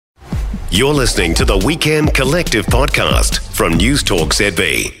You're listening to the Weekend Collective podcast from News Talk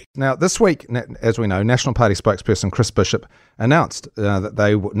ZB. Now, this week, as we know, National Party spokesperson Chris Bishop announced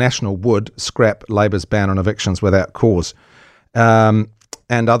that National would scrap Labor's ban on evictions without cause and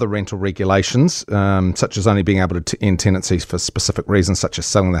other rental regulations, such as only being able to end tenancies for specific reasons, such as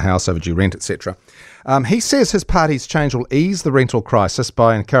selling the house, overdue rent, etc. He says his party's change will ease the rental crisis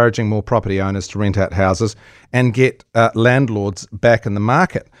by encouraging more property owners to rent out houses and get landlords back in the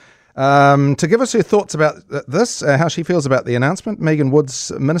market. To give us her thoughts about this, how she feels about the announcement, Megan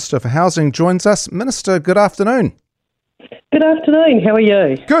Woods, Minister for Housing, joins us. Minister, good afternoon. Good afternoon. How are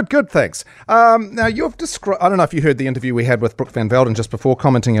you? Good, thanks. Now, you've described, I don't know if you heard the interview we had with Brooke Van Velden just before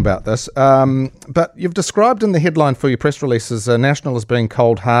commenting about this, but you've described in the headline for your press releases National as being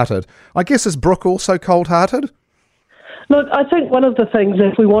cold-hearted. I guess, is Brooke also cold-hearted? Look, I think one of the things,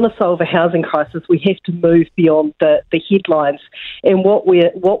 if we want to solve a housing crisis, we have to move beyond the headlines. And what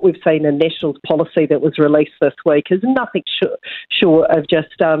we've seen in National's policy that was released this week is nothing short of just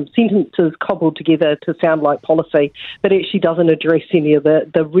sentences cobbled together to sound like policy, but actually doesn't address any of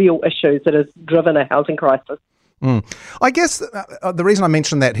the real issues that has driven a housing crisis. I guess the reason I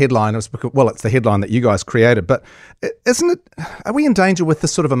mentioned that headline is because, well, it's the headline that you guys created, but are we in danger with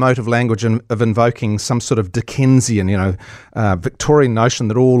this sort of emotive language of invoking some sort of Dickensian, Victorian notion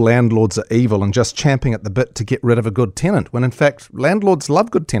that all landlords are evil and just champing at the bit to get rid of a good tenant, when in fact landlords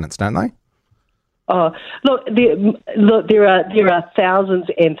love good tenants, don't they? There are thousands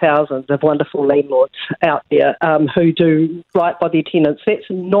and thousands of wonderful landlords out there who do right by their tenants. That's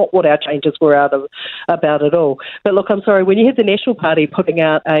not what our changes were about at all. But look, I'm sorry, when you had the National Party putting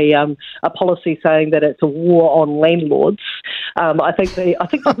out a policy saying that it's a war on landlords, I think the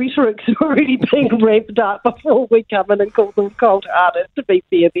rhetoric's already being ramped up before we come in and call them cold-hearted, to be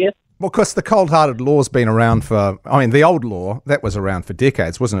fair there. Well, because the cold-hearted law's been around the old law, that was around for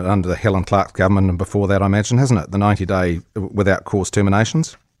decades, wasn't it, under the Helen Clark government, and before that, I imagine, hasn't it, the 90-day without cause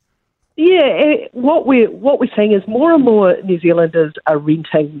terminations? Yeah, what we're seeing is more and more New Zealanders are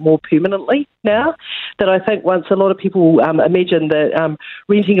renting more permanently now. That I think once a lot of people imagined that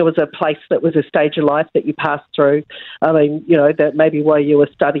renting was a place that was a stage of life that you passed through. I mean, that maybe while you were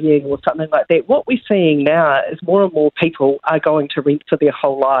studying or something like that. What we're seeing now is more and more people are going to rent for their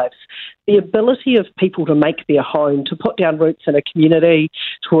whole lives. The ability of people to make their home, to put down roots in a community,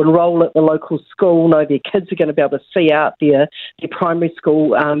 to enrol at the local school, know their kids are going to be able to see out their primary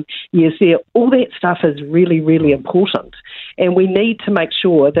school years there, all that stuff is really, really important. And we need to make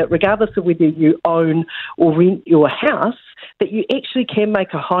sure that regardless of whether you own or rent your house, that you actually can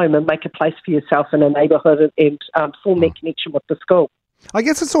make a home and make a place for yourself in a neighbourhood and form that connection with the school. I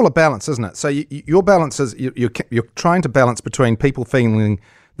guess it's all a balance, isn't it? So your balance is you're trying to balance between people feeling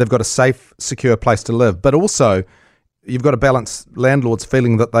they've got a safe, secure place to live, but also you've got to balance landlords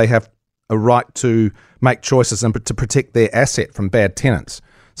feeling that they have a right to make choices and to protect their asset from bad tenants.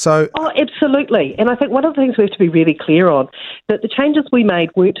 So, absolutely. And I think one of the things we have to be really clear on, that the changes we made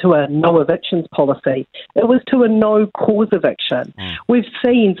weren't to a no evictions policy. It was to a no cause eviction. We've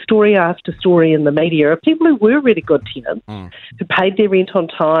seen story after story in the media of people who were really good tenants, who paid their rent on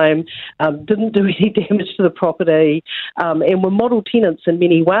time, didn't do any damage to the property, and were model tenants in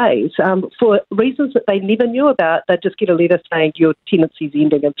many ways. For reasons that they never knew about, they'd just get a letter saying your tenancy's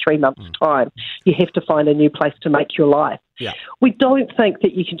ending in 3 months' time. You have to find a new place to make your life. Yeah. We don't think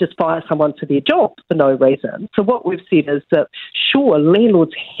that you can just fire someone for their job for no reason. So what we've said is that, sure,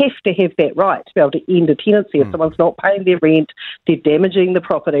 landlords have to have that right to be able to end a tenancy if someone's not paying their rent, they're damaging the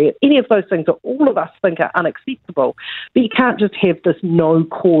property. Any of those things that all of us think are unacceptable. But you can't just have this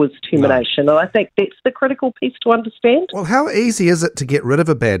no-cause termination. No. And I think that's the critical piece to understand. Well, how easy is it to get rid of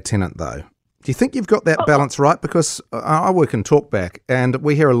a bad tenant, though? Do you think you've got that balance right? Because I work in Talkback, and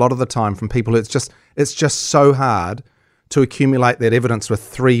we hear a lot of the time from people it's just so hard to accumulate that evidence with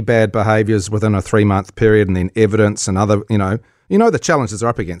 3 bad behaviours within a 3-month period, and then evidence and other, the challenges they're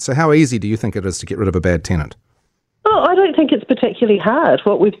up against. So how easy do you think it is to get rid of a bad tenant? Oh, I don't think it's particularly hard.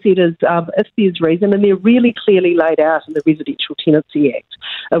 What we've said is if there's reason, and they're really clearly laid out in the Residential Tenancy Act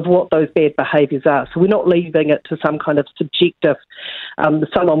of what those bad behaviours are. So we're not leaving it to some kind of subjective,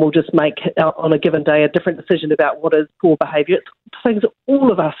 someone will just make on a given day a different decision about what is poor behaviour. It's things that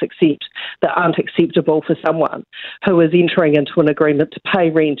all of us accept that aren't acceptable for someone who is entering into an agreement to pay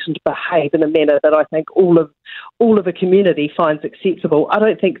rent and to behave in a manner that I think all of all of a community finds acceptable. I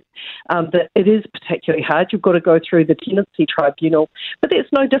don't think that it is particularly hard. You've got to go through the tenancy tribunal, but that's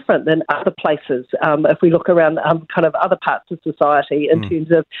no different than other places. If we look around kind of other parts of society in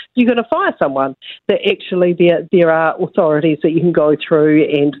terms of you're going to fire someone, that actually there are authorities that you can go through,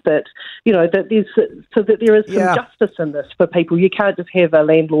 and that that there is some justice in this for people. You can't just have a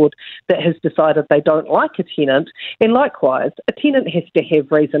landlord that has decided they don't like a tenant, and likewise, a tenant has to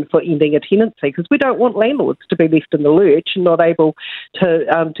have reason for ending a tenancy, because we don't want landlords to be left in the lurch and not able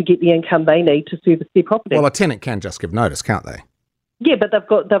to get the income they need to service their property. Well, a tenant can just give notice, can't they? Yeah, but they've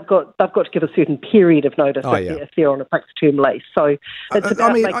got to give a certain period of notice if they're on a fixed term lease. So it's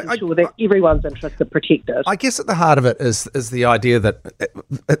about making sure that everyone's interests are protected. I guess at the heart of it is the idea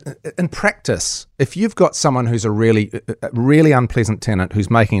that in practice, if you've got someone who's a really unpleasant tenant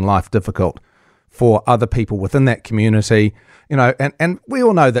who's making life difficult for other people within that community, and we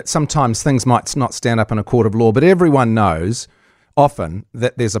all know that sometimes things might not stand up in a court of law, but everyone knows often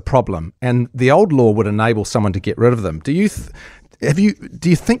that there's a problem, and the old law would enable someone to get rid of them. Do you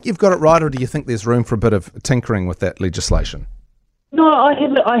think you've got it right, or do you think there's room for a bit of tinkering with that legislation? No, I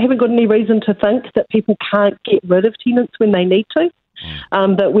haven't got any reason to think that people can't get rid of tenants when they need to.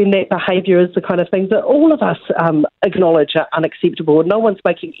 That when that behaviour is the kind of thing that all of us acknowledge are unacceptable, and no one's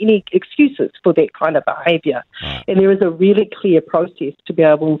making any excuses for that kind of behaviour. Right. And there is a really clear process to be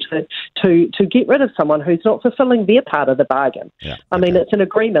able to get rid of someone who's not fulfilling their part of the bargain. Yeah, I mean, it's an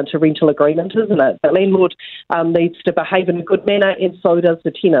agreement, a rental agreement, isn't it? The landlord needs to behave in a good manner, and so does the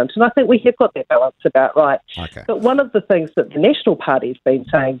tenant. And I think we have got that balance about right. Okay. But one of the things that the National Party's been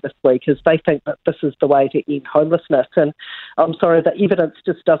saying this week is they think that this is the way to end homelessness. And I'm sorry, the evidence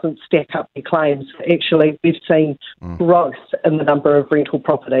just doesn't stack up their claims. Actually, we've seen growth in the number of rental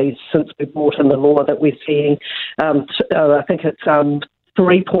properties since we brought in the law that we're seeing. I think it's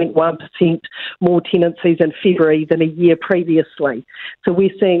 3.1% more tenancies in February than a year previously. So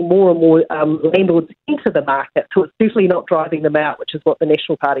we're seeing more and more landlords enter the market. So it's certainly not driving them out, which is what the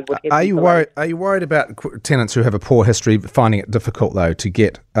National Party would have. Are you worried about tenants who have a poor history finding it difficult, though, to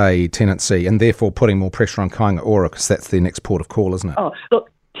get a tenancy, and therefore putting more pressure on Kāinga Ora, because that's their next port of call, isn't it? Oh, look,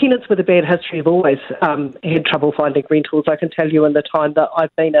 tenants with a bad history have always had trouble finding rentals. I can tell you in the time that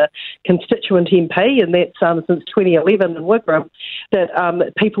I've been a constituent MP, and that's since 2011 in Wigram,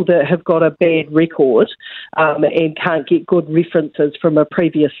 that people that have got a bad record and can't get good references from a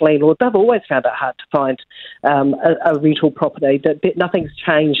previous landlord, they've always found it hard to find a rental property. That nothing's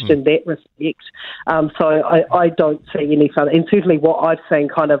changed in that respect. So I don't see any fun. And certainly what I've seen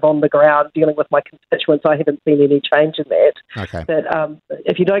kind of on the ground dealing with my constituents, I haven't seen any change in that. Okay. That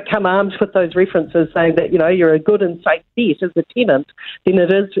if you don't come armed with those references saying that, you're a good and safe bet as a tenant, then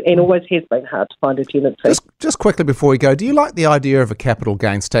it is and always has been hard to find a tenancy. Just quickly before we go, do you like the idea of a capital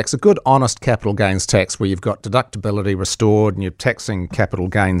gains tax, a good, honest capital gains tax where you've got deductibility restored and you're taxing capital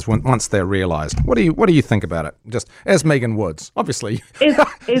gains once they're realised? What do you think about it? Just as Megan Woods, obviously. As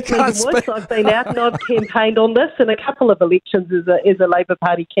Megan Woods, I've been out and I've campaigned on this in a couple of elections as a Labour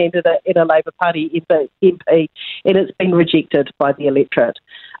Party candidate and a Labour Party MP, and it's been rejected by the electorate.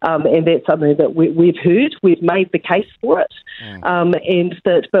 And that's something that we've heard. We've made the case for it,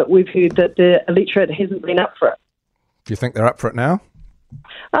 but we've heard that the electorate hasn't been up for it. Do you think they're up for it now?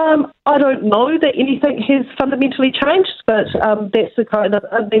 I don't know that anything has fundamentally changed, but that's the kind of.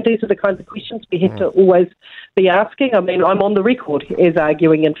 These are the kinds of questions we have to always be asking. I mean, I'm on the record as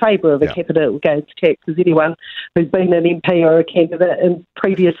arguing in favour of a capital gains tax. As anyone who's been an MP or a candidate in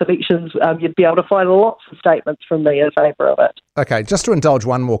previous elections, you'd be able to find lots of statements from me in favour of it. Okay, just to indulge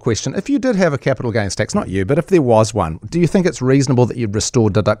one more question. If you did have a capital gains tax, not you, but if there was one, do you think it's reasonable that you'd restore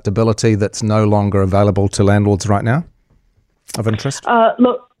deductibility that's no longer available to landlords right now? Of interest?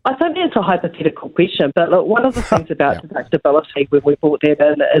 Look, I think that's a hypothetical question, but look, one of the things about deductibility when we brought that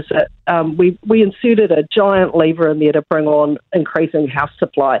in is that we inserted a giant lever in there to bring on increasing house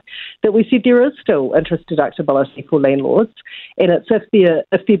supply. That we said there is still interest deductibility for landlords, and it's if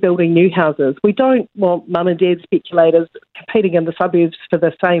they're building new houses. We don't want mum and dad speculators competing in the suburbs for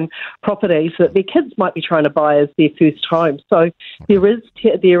the same properties that their kids might be trying to buy as their first home. So there is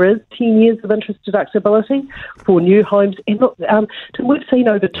 10 years of interest deductibility for new homes, and look, we've seen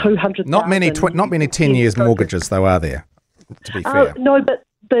over 200,000. Not many 10 years mortgages, though, are there? To be fair, no, but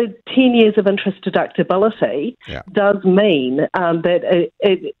the 10 years of interest deductibility does mean that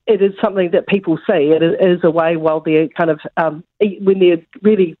it is something that people see. It is a way while they're kind of when they're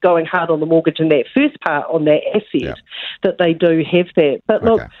really going hard on the mortgage in that first part on that asset, that they do have that. But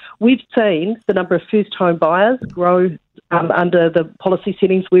look, we've seen the number of first home buyers grow under the policy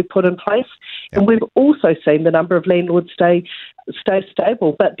settings we've put in place, and we've also seen the number of landlords stay stay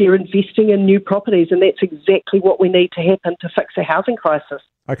stable, but they're investing in new properties, and that's exactly what we need to happen to fix the housing crisis.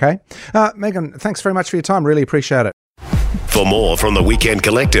 Okay. Megan, thanks very much for your time. Really appreciate it. For more from the Weekend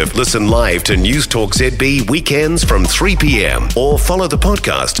Collective, listen live to News Talk ZB weekends from 3 p.m. or follow the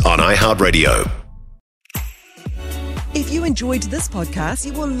podcast on iHeartRadio. If you enjoyed this podcast,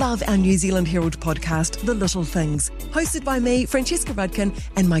 you will love our New Zealand Herald podcast, The Little Things, hosted by me, Francesca Rudkin,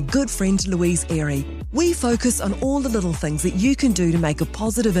 and my good friend Louise Airy. We focus on all the little things that you can do to make a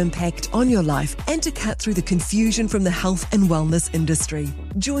positive impact on your life and to cut through the confusion from the health and wellness industry.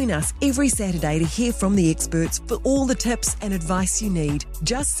 Join us every Saturday to hear from the experts for all the tips and advice you need.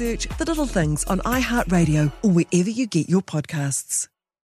 Just search The Little Things on iHeartRadio or wherever you get your podcasts.